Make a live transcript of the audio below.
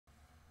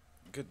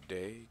Good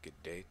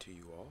day to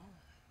you all.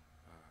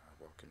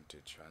 Welcome to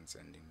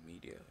Transcending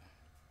Media.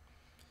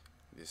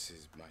 This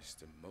is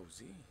Meister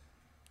Mosey,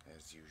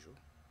 as usual.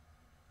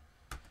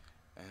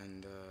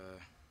 And I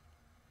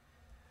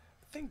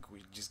think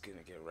we're just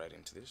gonna get right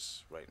into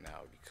this right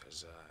now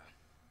because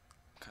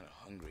I'm kind of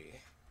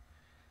hungry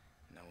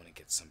and I want to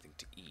get something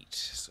to eat.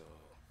 So,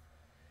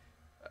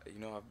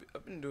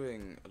 I've been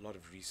doing a lot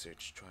of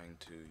research trying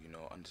to,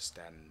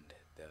 understand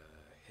the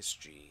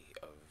history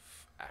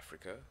of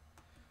Africa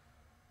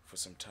for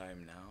some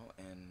time now,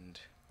 and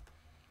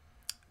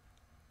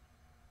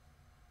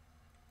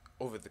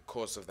over the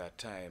course of that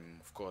time,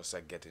 of course,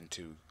 I get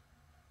into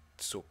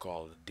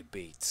so-called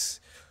debates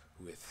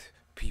with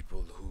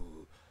people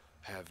who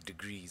have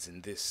degrees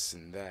in this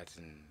and that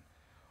and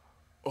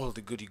all the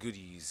goody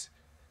goodies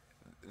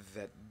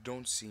that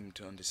don't seem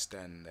to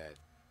understand that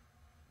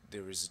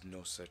there is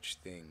no such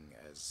thing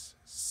as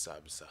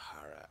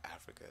sub-Sahara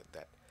Africa,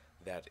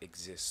 that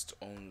exists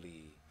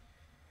only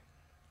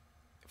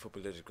for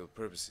political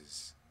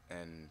purposes.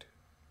 And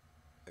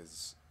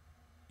as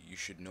you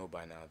should know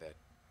by now, that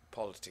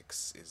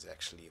politics is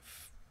actually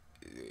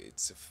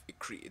it's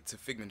a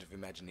figment of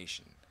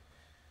imagination,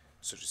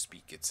 so to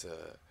speak. It's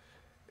a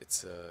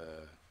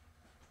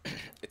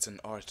it's an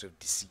art of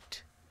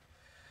deceit,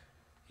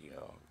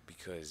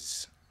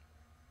 because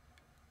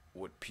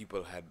what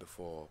people had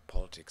before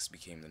politics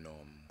became the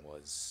norm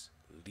was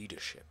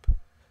leadership.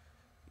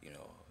 You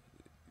know,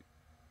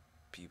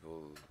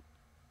 people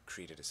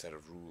created a set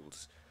of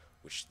rules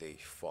which they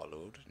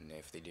followed, and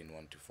if they didn't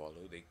want to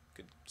follow, they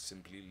could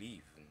simply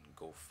leave and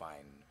go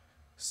find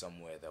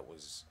somewhere that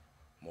was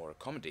more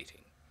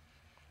accommodating.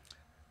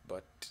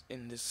 But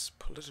in this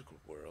political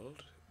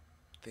world,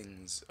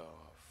 things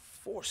are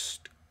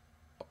forced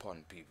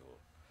upon people,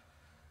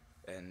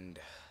 and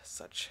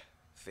such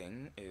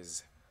thing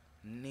is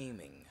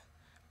naming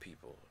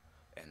people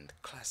and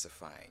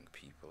classifying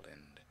people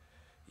and,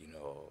 you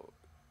know,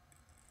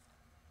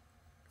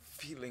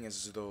 feeling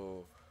as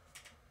though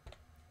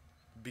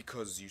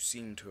because you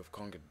seem to have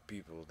conquered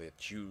people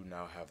that you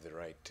now have the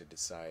right to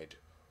decide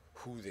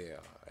who they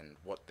are and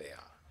what they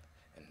are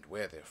and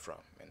where they're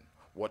from and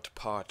what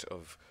part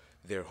of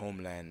their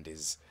homeland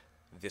is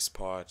this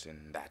part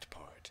and that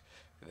part,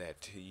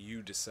 that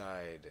you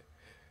decide,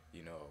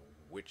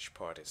 which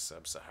part is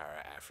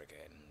sub-Sahara Africa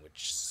and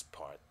which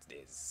part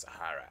is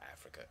Sahara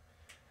Africa,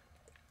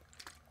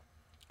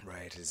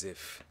 right? As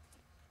if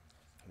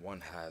one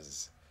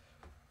has,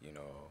 you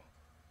know,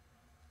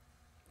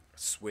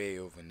 sway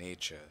over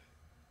nature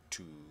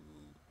to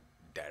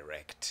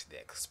direct the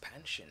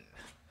expansion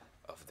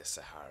of the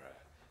Sahara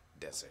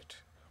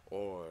Desert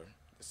or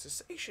the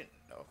cessation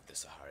of the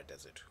Sahara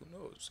Desert. Who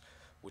knows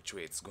which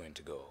way it's going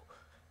to go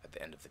at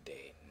the end of the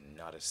day?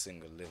 Not a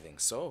single living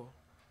soul.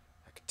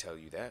 I could tell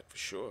you that for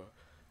sure,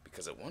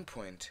 because at one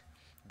point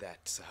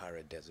that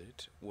Sahara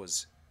Desert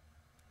was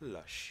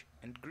lush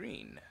and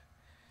green.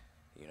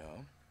 You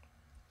know,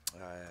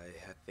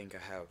 I think I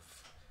have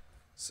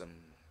some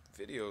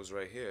videos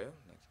right here,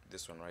 like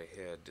this one right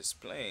here,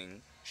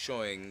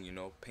 showing,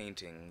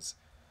 paintings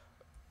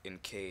in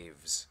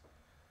caves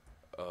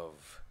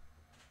of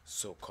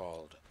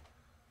so-called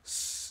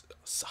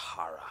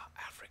Sahara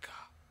Africa.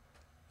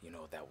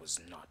 That was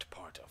not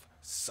part of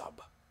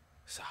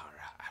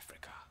sub-Sahara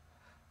Africa,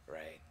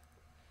 right?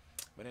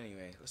 But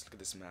anyway, let's look at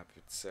this map.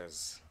 It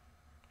says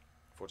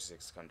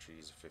 46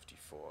 countries,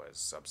 54 as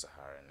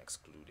sub-Saharan,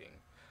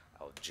 excluding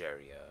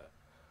Algeria,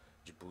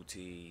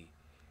 Djibouti,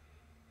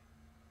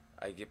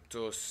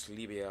 Egyptus,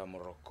 Libya,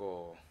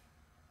 Morocco,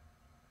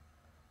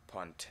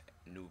 Punt,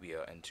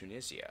 Nubia, and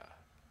Tunisia.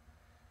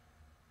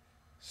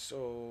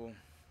 So,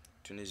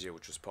 Tunisia,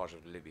 which was part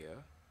of Libya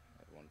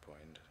at one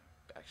point,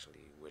 actually,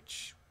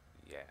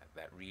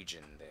 that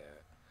region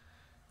there.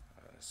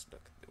 Let's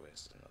look,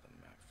 where's another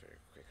map very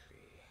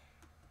quickly.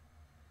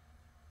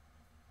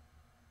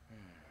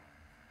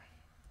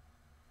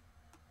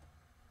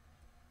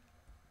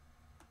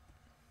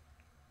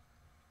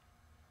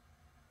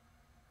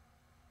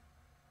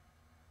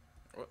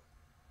 What?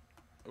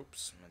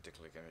 Oops, meant to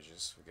click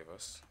images, forgive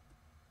us.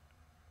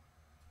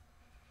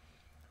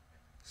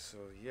 So,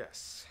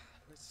 yes,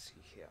 let's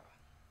see here.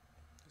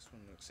 This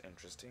one looks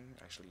interesting,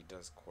 actually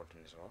does cordon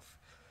it off.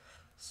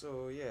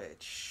 So, yeah,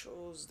 it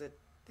shows that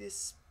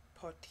this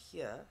part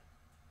here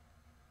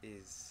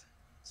is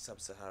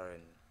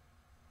sub-Saharan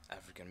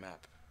African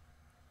map,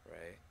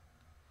 right?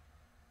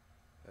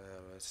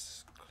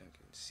 Let's click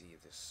and see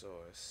the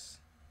source.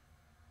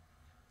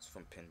 It's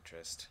from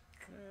Pinterest.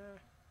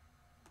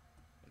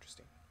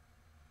 Interesting.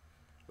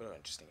 Well,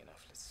 interesting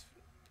enough.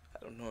 I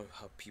don't know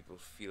how people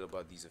feel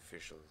about these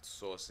official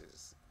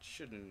sources. It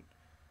shouldn't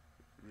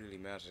really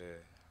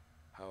matter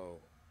how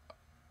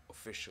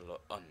official or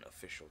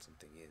unofficial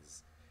something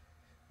is.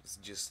 It's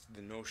just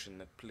the notion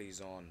that plays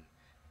on,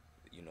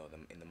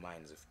 them in the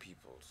minds of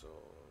people. So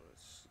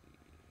let's see.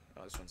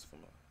 Oh, this one's from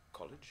a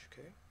college.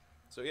 Okay.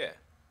 So yeah,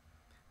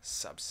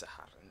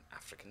 sub-Saharan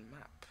African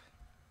map.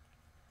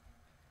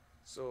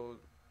 So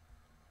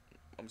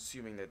I'm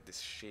assuming that this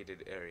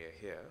shaded area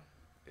here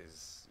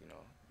is, you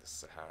know, the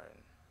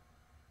Saharan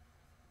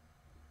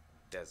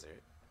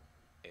desert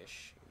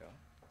ish, you know.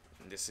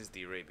 And this is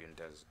the Arabian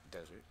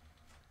desert.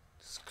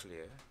 It's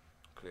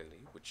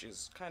clearly, which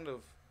is kind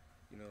of,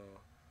 you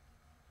know,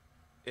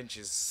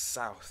 inches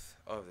south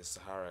of the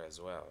Sahara as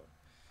well.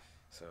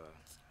 So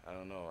I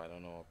don't know. I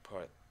don't know what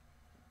part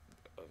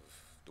of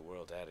the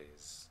world that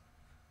is.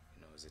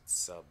 You know, is it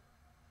sub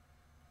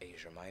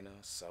Asia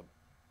Minor, sub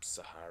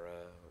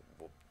Sahara?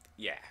 Well,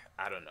 yeah,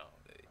 I don't know.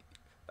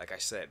 Like I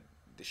said,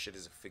 this shit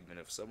is a figment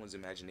of someone's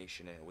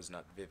imagination, and it was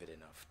not vivid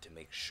enough to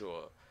make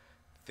sure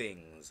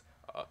things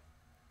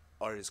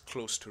are as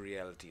close to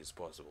reality as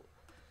possible.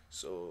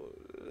 So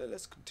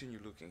let's continue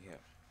looking here.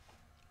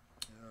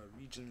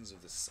 Regions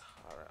of the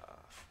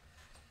Sahara.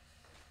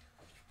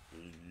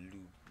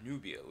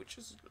 Nubia, which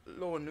is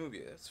Lower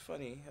Nubia. It's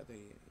funny how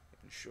they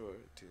ensure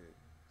to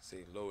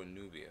say Lower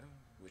Nubia,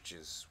 which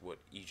is what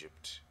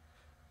Egypt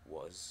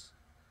was.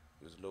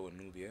 It was Lower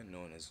Nubia,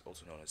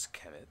 also known as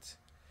Kemet.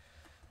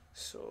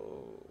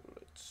 So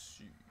let's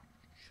see.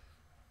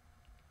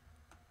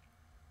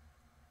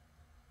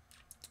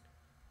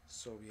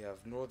 So we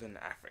have Northern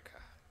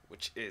Africa,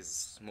 which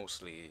is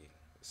mostly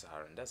the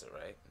Saharan Desert,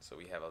 right? So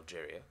we have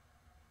Algeria,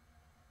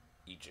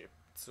 Egypt,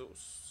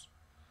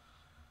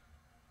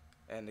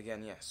 and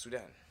again, yeah,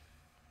 Sudan.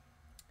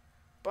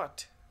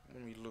 But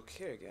when we look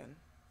here again,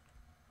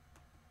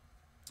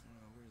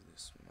 where's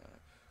this map?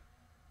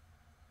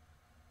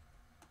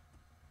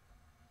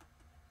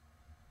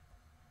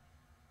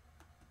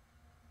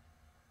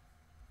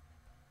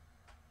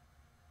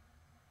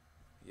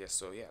 Yeah,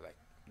 so yeah, like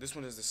this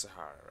one is the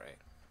Sahara, right?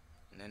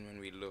 And then when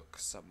we look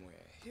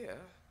somewhere here,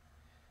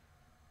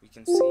 we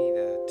can see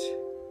that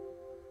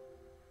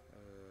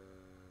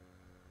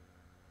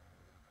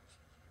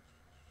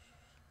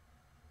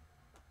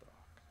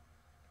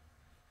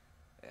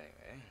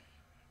anyway,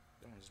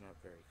 that one's not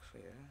very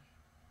clear.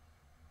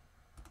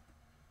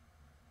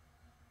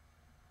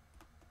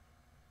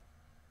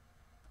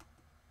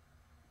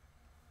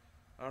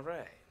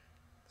 Alright,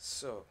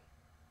 so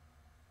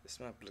this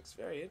map looks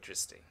very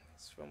interesting.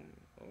 It's from,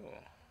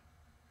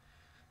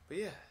 but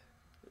yeah,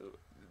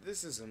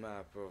 this is a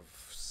map of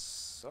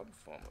some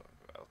form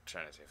of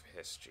alternative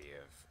history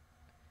of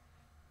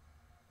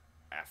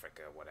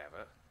Africa,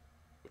 whatever,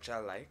 which I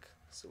like,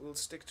 so we'll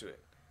stick to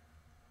it.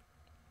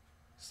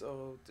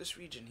 So this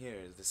region here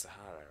is the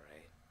Sahara,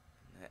 right?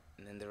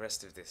 And then the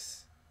rest of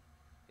this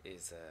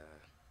is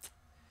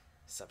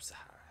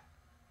sub-Sahara.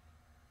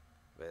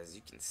 But as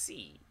you can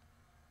see,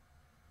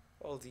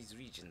 all these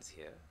regions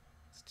here,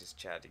 such as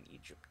Chad and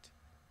Egypt,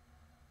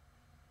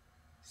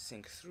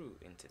 sink through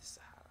into the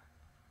Sahara,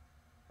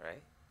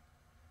 right?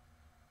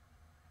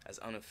 As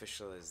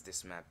unofficial as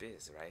this map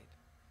is, right?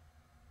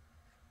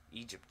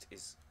 Egypt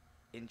is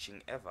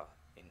inching ever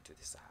into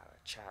the Sahara.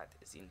 Chad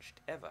is inched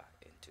ever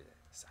into the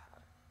Sahara.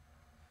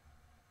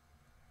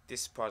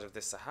 This part of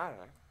the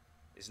Sahara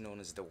is known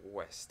as the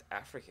West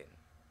African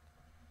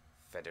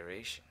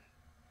Federation.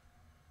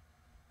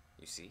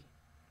 You see?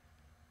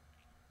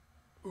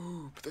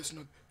 Ooh, but that's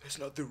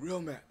not the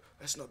real map.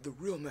 That's not the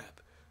real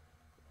map.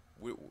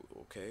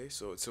 Okay,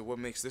 so what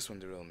makes this one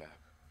the real map?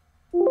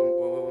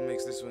 What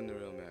makes this one the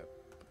real map?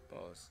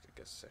 Oh, I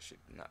guess I should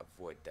not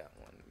avoid that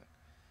one.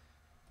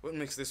 What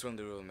makes this one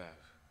the real map?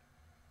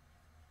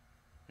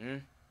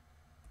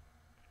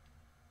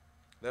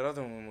 That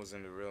other one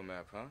wasn't the real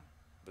map, huh?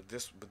 But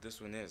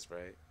this one is,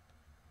 right?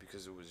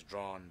 Because it was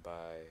drawn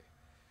by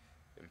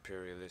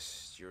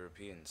imperialist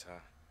Europeans, huh?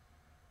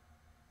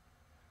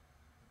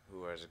 Who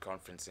were at a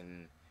conference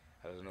in,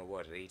 I don't know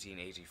what,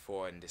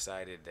 1884, and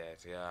decided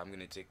that, yeah, I'm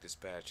gonna take this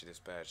patch,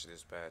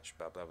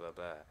 blah blah blah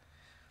blah.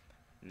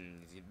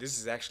 This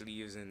is actually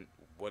using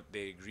what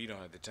they agreed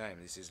on at the time.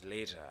 This is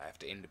later,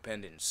 after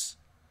independence,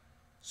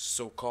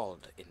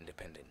 so-called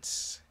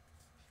independence.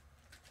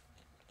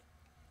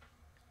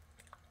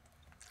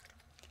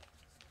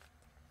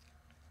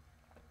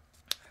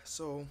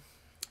 So,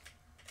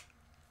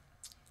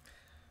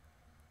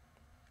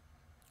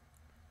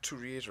 to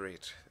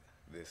reiterate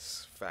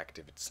this fact,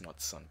 if it's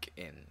not sunk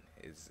in,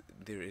 is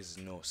there is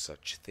no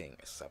such thing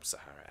as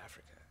sub-Sahara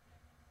Africa.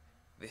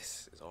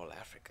 This is all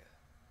Africa.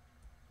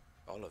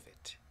 All of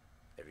it.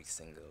 Every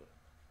single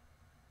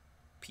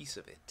piece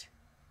of it.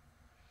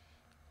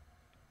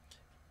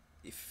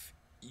 If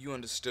you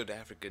understood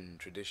African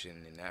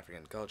tradition and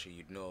African culture,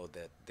 you'd know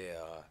that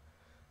there are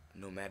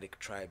nomadic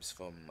tribes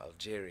from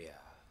Algeria,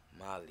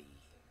 Mali,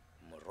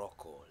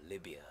 Morocco,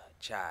 Libya,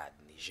 Chad,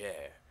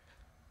 Niger,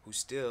 who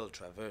still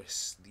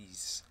traverse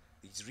these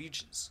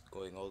regions,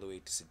 going all the way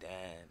to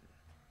Sudan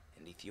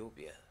and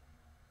Ethiopia.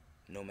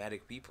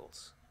 Nomadic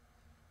peoples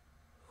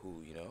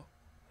who,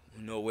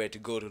 who know where to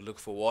go to look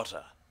for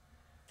water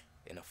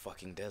in a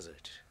fucking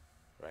desert,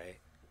 right?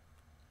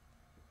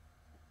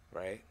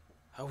 Right?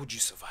 How would you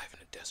survive in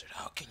a desert?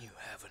 How can you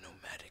have a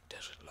nomadic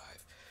desert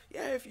life?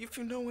 Yeah, if you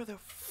know where the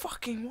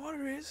fucking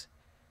water is.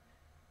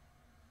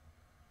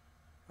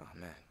 Oh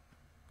man,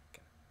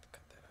 gotta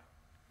cut that out.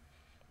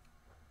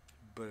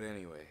 But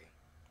anyway,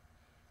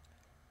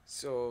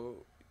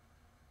 so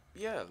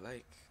yeah,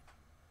 like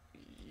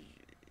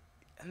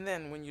And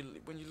then when you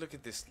look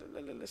at this,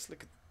 let's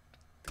look at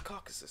the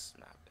Caucasus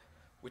map,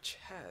 which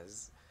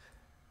has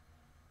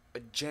a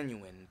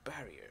genuine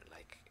barrier.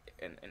 Like,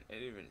 and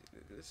even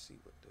let's see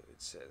what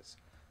it says.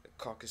 The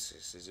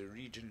Caucasus is a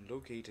region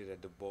located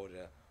at the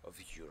border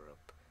of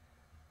Europe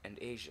and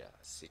Asia,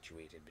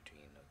 situated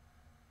between the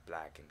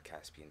Black and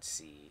Caspian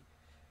Sea.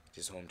 It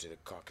is home to the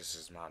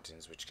Caucasus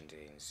Mountains, which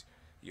contains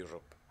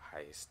Europe's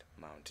highest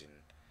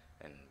mountain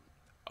and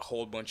a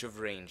whole bunch of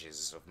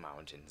ranges of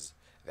mountains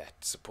that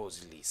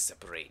supposedly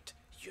separate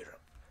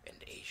Europe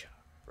and Asia,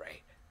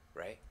 right?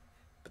 Right?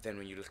 But then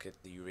when you look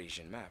at the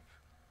Eurasian map,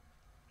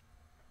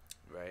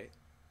 right?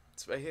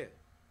 It's right here.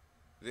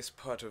 This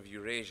part of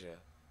Eurasia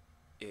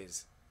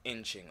is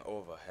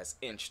has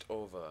inched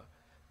over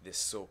this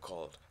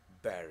so-called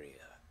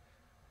barrier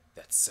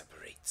that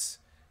separates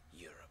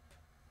Europe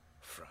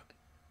from,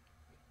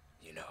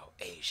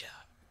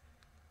 Asia.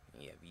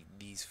 Yeah,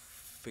 these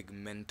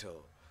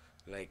figmental,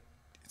 like,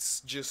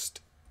 it's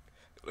just,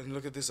 and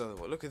look at this other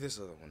one. Look at this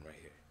other one right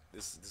here.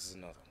 This is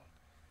another one.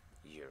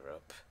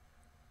 Europe,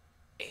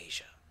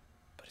 Asia,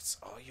 but it's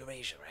all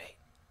Eurasia, right?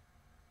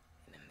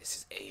 And then this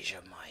is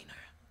Asia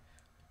Minor,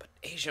 but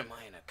Asia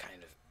Minor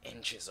kind of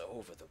inches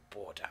over the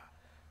border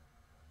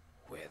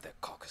where the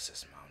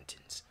Caucasus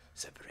Mountains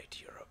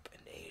separate Europe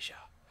and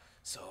Asia.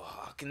 So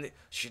how can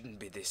shouldn't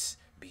this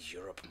be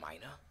Europe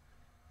Minor?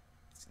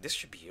 This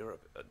should be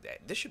Europe.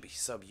 This should be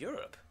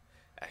sub-Europe,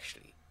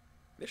 actually.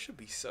 This should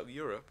be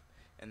sub-Europe,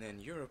 and then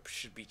Europe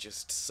should be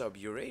just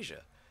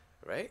sub-Eurasia,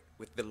 right?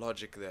 With the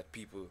logic that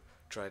people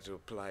try to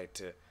apply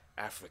to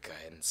Africa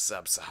and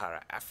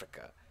sub-Sahara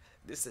Africa.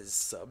 This is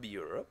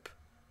sub-Europe,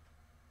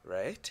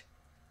 right?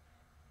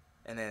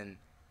 And then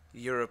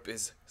Europe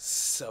is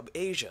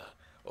sub-Asia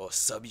or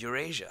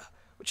sub-Eurasia,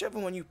 whichever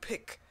one you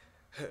pick.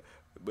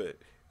 But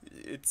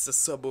it's a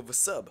sub of a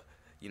sub.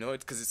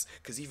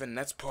 Because even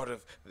that's part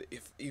of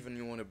if even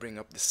you want to bring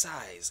up the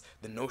size,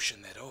 the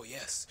notion that, oh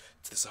yes,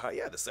 it's the Sahara.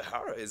 Yeah, the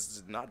Sahara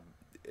is not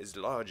as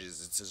large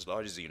as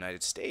the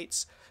United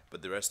States,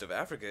 but the rest of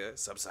Africa,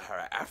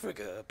 sub-Sahara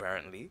Africa,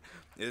 apparently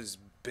is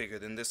bigger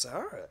than the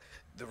Sahara.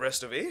 The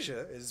rest of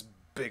Asia is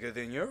bigger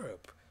than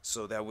Europe,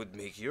 so that would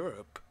make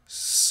Europe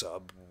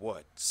sub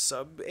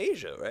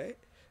Asia, right?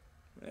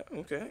 Yeah,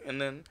 okay.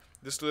 And then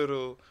this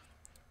little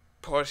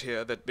part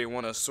here that they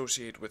want to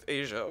associate with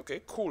Asia, okay,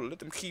 cool, let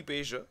them keep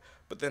Asia,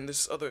 but then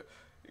this other,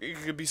 it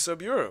could be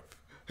sub-Europe.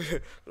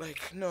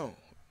 Like, no.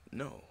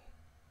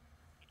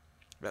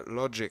 That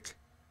logic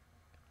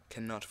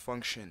cannot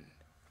function.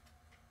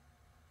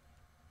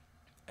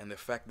 And the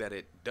fact that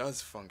it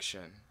does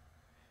function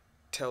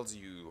tells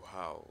you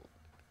how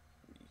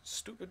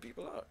stupid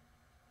people are.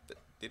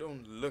 They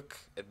don't look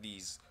at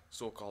these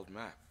so-called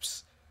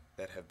maps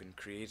that have been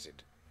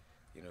created.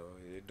 They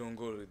don't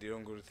go to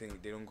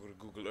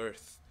Google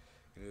Earth.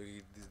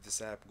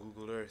 This app,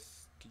 Google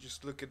Earth. You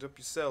just look it up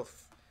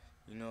yourself.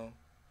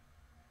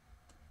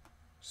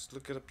 Just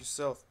look it up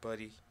yourself,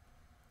 buddy.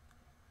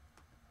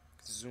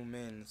 Zoom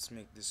in. Let's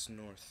make this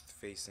north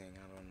facing.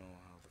 I don't know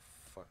how the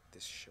fuck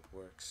this shit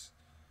works.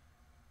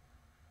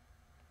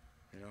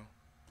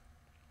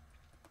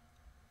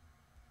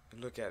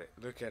 Look at it.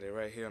 Look at it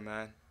right here,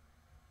 man.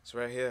 It's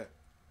right here.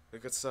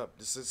 Look at sub.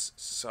 This is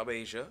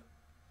sub-Asia,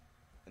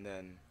 and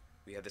then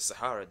we have the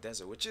Sahara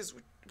Desert, which is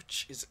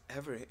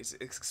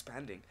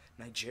expanding.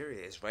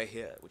 Nigeria is right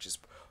here,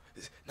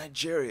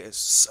 Nigeria is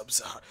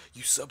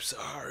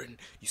sub-Saharan.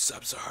 You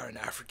sub-Saharan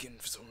African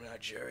from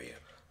Nigeria.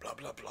 Blah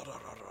blah blah blah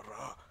blah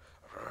blah.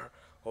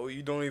 Oh,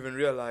 you don't even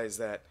realize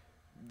that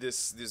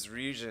this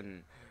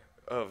region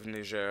of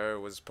Niger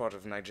was part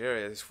of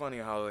Nigeria. It's funny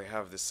how they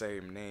have the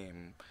same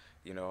name,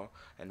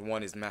 and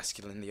one is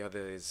masculine, the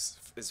other is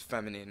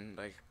feminine.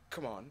 Like,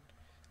 come on,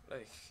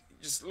 like,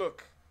 just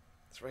look.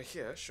 It's right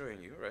here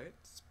showing you, right?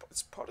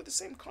 It's part of the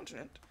same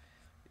continent,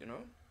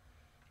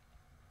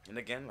 And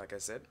again, like I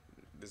said,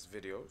 this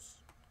video's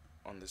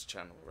on this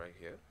channel right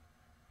here,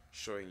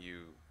 showing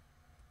you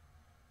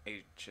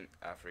ancient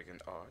African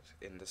art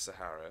in the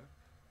Sahara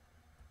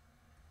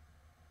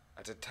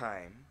at a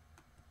time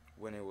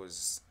when it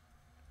was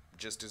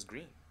just as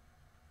green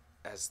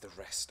as the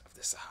rest of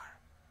the Sahara.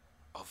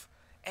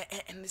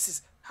 And this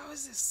is, how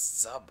is this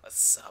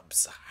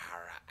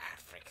sub-Sahara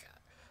Africa?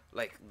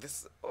 Like,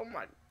 this, oh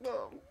my,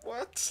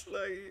 what?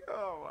 Like,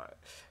 oh my,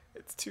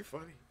 it's too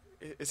funny.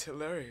 It's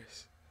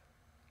hilarious.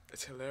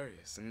 It's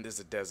hilarious. And there's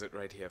a desert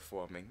right here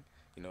forming,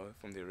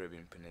 from the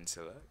Arabian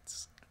Peninsula.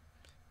 It's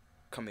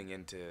coming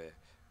into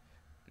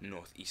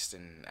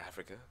northeastern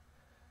Africa.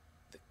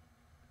 The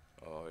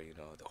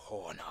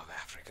Horn of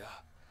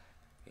Africa.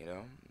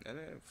 And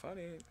then,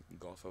 funny,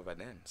 Gulf of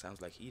Aden.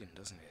 Sounds like Eden,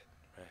 doesn't it?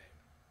 Right.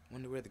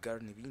 Wonder where the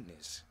Garden of Eden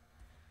is.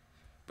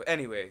 But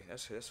anyway,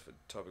 that's for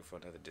topic for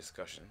another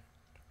discussion.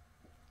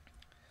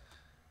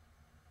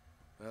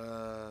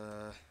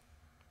 But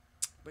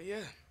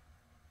yeah,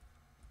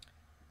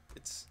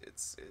 it's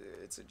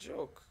a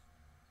joke.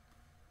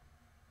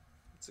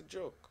 It's a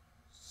joke.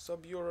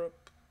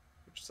 Sub-Europe,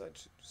 which side?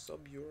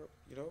 Sub-Europe,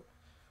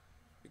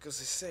 because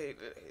they say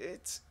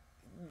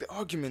the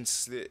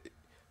arguments,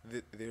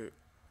 they're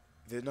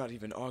they're not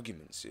even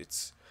arguments.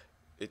 It's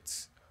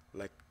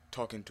like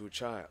talking to a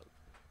child.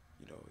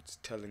 You know, it's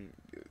telling.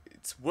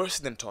 It's worse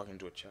than talking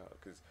to a child,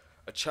 because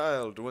a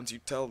child, once you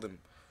tell them,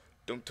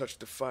 don't touch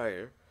the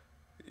fire,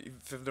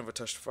 if they've never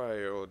touched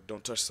fire, or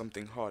don't touch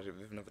something hot, if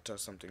they've never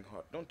touched something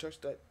hot, don't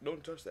touch that,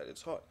 don't touch that,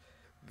 it's hot.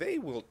 They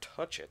will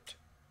touch it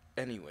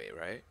anyway,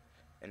 right?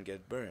 And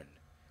get burned.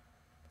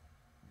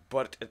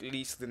 But at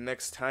least the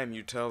next time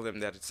you tell them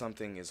that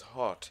something is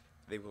hot,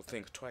 they will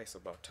think twice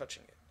about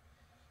touching it.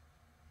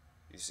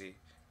 You see,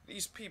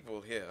 these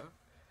people here,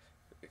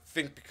 they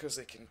think because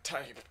they can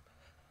type,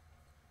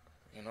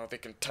 you know, they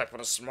can type on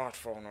a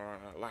smartphone or on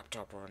a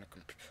laptop or on a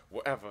computer,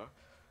 whatever,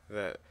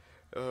 that,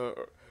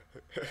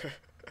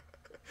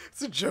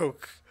 it's a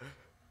joke.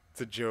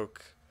 It's a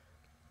joke.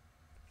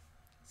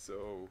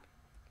 So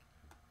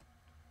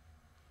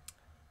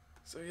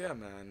yeah,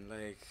 man,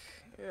 like,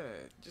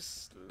 yeah,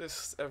 just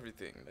list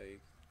everything.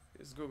 Like,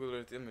 this Google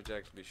Earth image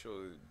actually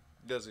shows,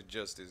 does it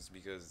justice,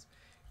 because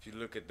if you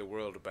look at the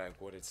World Bank,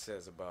 what it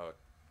says about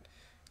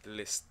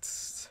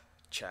lists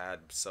Chad,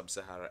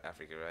 Sub-Sahara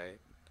Africa, right?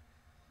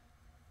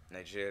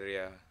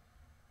 Nigeria,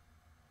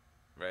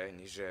 right?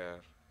 Niger,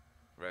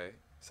 right?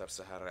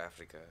 Sub-Sahara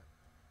Africa,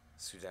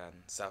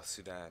 Sudan, South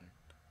Sudan,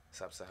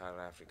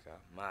 Sub-Sahara Africa,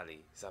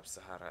 Mali,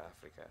 Sub-Sahara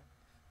Africa,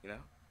 you know,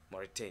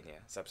 Mauritania,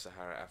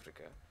 Sub-Sahara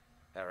Africa,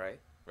 all right,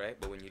 right?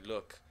 But when you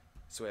look,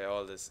 that's where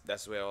all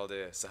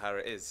the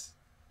Sahara is.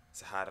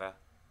 Sahara,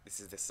 this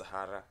is the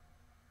Sahara,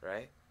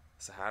 right?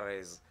 Sahara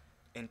is,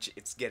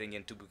 it's getting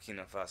into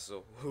Burkina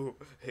Faso,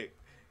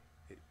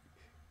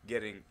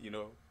 getting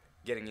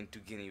into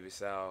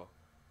Guinea-Bissau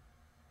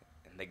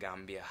and the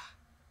Gambia,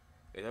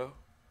 you know?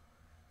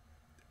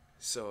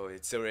 So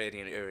it's already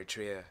in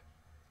Eritrea,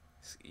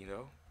 you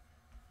know?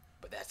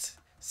 But that's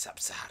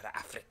Sub-Sahara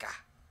Africa.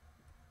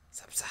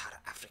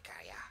 Sub-Sahara Africa,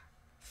 yeah.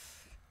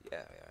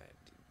 Yeah,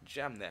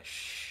 jam that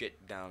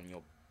shit down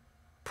your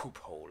poop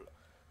hole.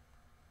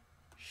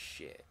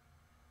 Shit.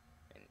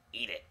 And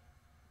eat it.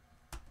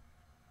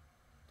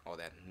 All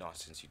that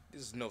nonsense.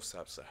 There's no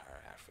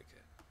Sub-Sahara Africa.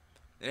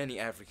 And any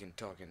African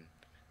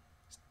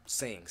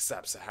saying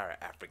Sub-Sahara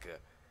Africa,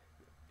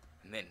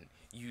 and then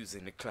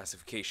using the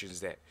classifications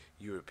that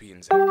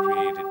Europeans have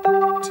created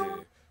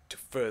to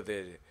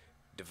further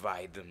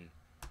divide them,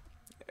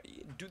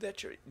 do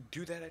that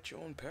at your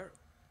own peril.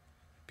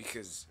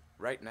 Because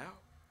right now,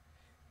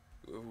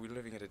 we're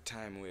living at a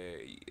time where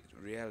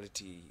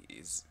reality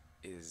is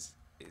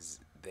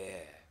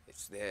there.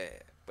 It's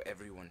there for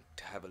everyone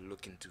to have a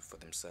look into for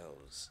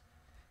themselves.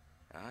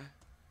 Huh?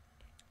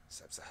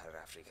 Sub-Sahara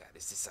Africa.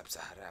 This is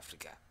Sub-Sahara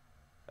Africa,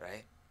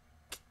 right?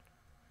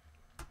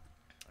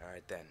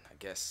 Alright then, I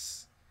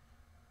guess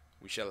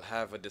we shall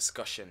have a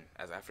discussion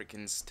as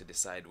Africans to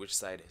decide which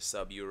side is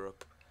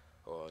sub-Europe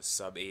or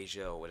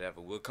sub-Asia or whatever.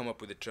 We'll come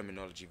up with the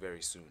terminology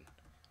very soon.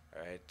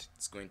 Alright,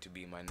 it's going to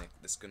be my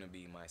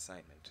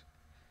assignment.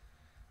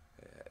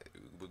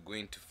 We're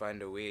going to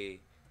find a way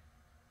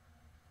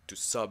to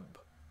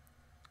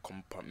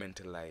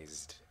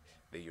compartmentalize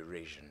the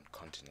Eurasian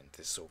continent,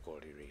 the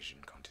so-called Eurasian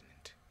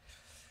continent.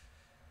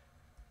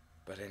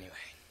 But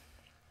anyway,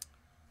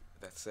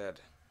 that said,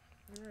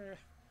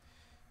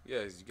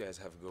 yeah, you guys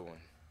have a good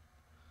one.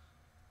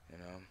 You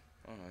know,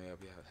 oh yeah,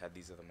 we have had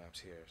these other maps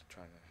here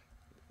trying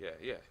to,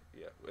 yeah.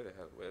 Where the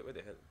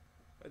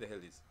hell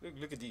is?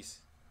 Look at these.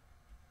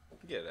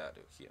 Get out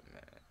of here,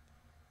 man.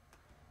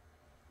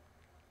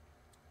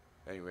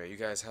 Anyway, you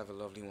guys have a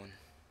lovely one.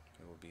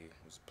 It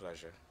was a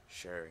pleasure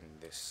sharing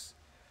this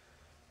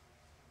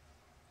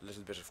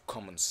little bit of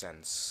common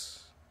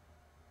sense,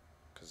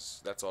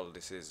 because that's all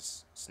this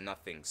is. It's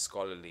nothing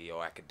scholarly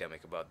or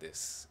academic about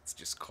this. It's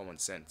just common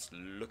sense.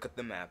 Look at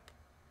the map.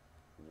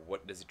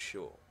 What does it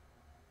show?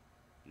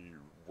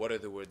 What are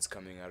the words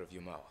coming out of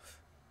your mouth?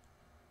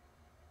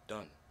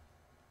 Done.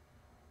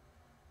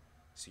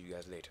 See you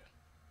guys later.